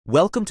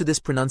Welcome to this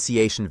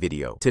pronunciation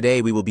video.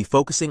 Today we will be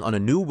focusing on a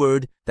new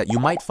word that you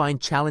might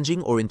find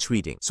challenging or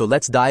intriguing. So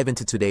let's dive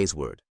into today's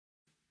word.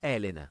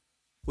 Elena,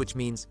 which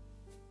means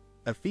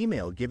a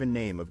female given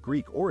name of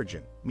Greek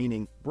origin,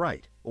 meaning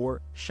bright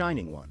or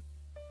shining one.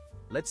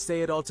 let's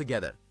say it all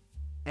together.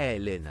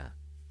 Elena.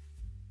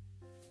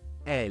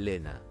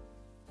 Elena.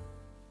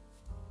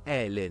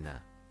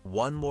 Elena.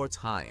 One more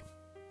time.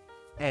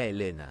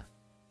 Elena.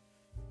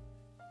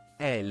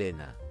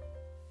 Elena.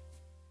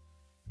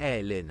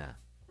 Elena.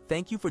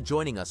 Thank you for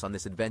joining us on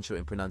this adventure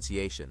in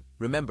pronunciation.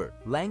 Remember,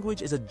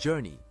 language is a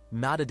journey,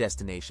 not a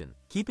destination.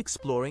 Keep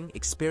exploring,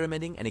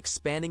 experimenting, and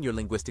expanding your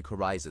linguistic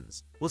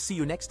horizons. We'll see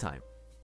you next time.